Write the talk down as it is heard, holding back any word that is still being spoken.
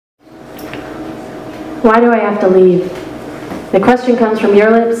Why do I have to leave? The question comes from your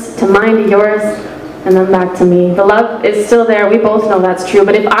lips to mine to yours, and then back to me. The love is still there, we both know that's true,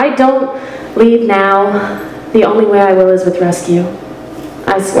 but if I don't leave now, the only way I will is with rescue.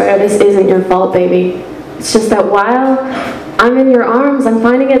 I swear this isn't your fault, baby. It's just that while I'm in your arms, I'm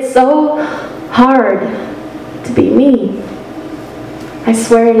finding it so hard to be me. I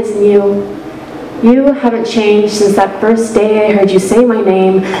swear it isn't you. You haven't changed since that first day I heard you say my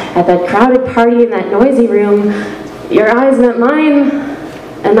name at that crowded party in that noisy room. Your eyes met mine,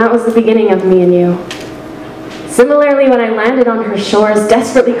 and that was the beginning of me and you. Similarly, when I landed on her shores,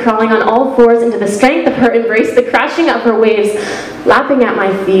 desperately crawling on all fours into the strength of her embrace, the crashing of her waves, lapping at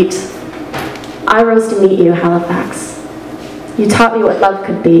my feet, I rose to meet you, Halifax. You taught me what love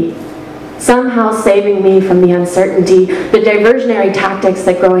could be, somehow saving me from the uncertainty, the diversionary tactics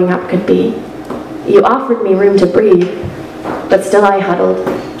that growing up could be. You offered me room to breathe, but still I huddled,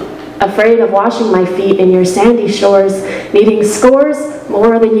 afraid of washing my feet in your sandy shores, needing scores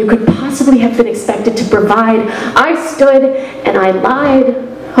more than you could possibly have been expected to provide. I stood and I lied,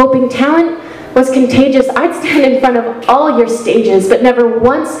 hoping talent was contagious. I'd stand in front of all your stages, but never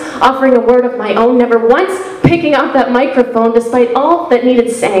once offering a word of my own, never once picking up that microphone despite all that needed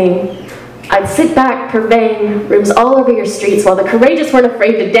saying. I'd sit back, purveying rooms all over your streets while the courageous weren't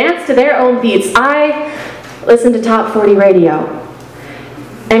afraid to dance to their own beats. I listened to Top 40 radio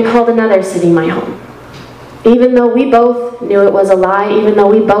and called another city my home. Even though we both knew it was a lie, even though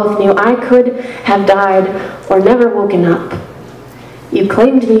we both knew I could have died or never woken up, you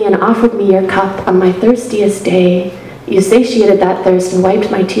claimed me and offered me your cup on my thirstiest day. You satiated that thirst and wiped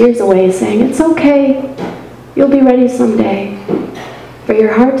my tears away, saying, "It's okay, you'll be ready someday." For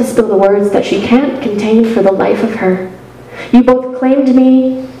your heart to spill the words that she can't contain for the life of her. You both claimed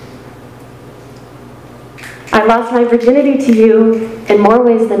me. I lost my virginity to you in more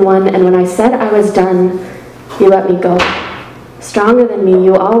ways than one, and when I said I was done, you let me go. Stronger than me,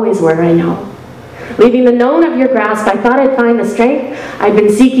 you always were, I know. Leaving the known of your grasp, I thought I'd find the strength I'd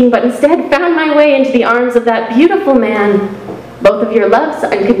been seeking, but instead found my way into the arms of that beautiful man. Both of your loves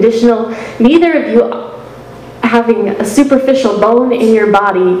unconditional, neither of you having a superficial bone in your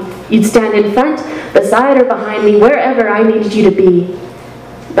body. You'd stand in front, beside, or behind me, wherever I needed you to be.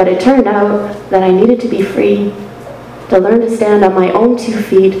 But it turned out that I needed to be free, to learn to stand on my own 2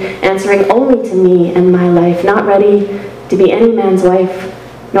 feet, answering only to me and my life, not ready to be any man's wife,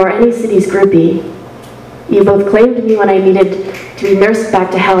 nor any city's groupie. You both claimed me when I needed to be nursed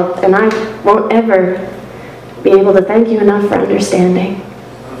back to health, and I won't ever be able to thank you enough for understanding.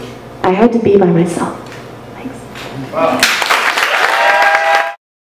 I had to be by myself. Thanks. Wow.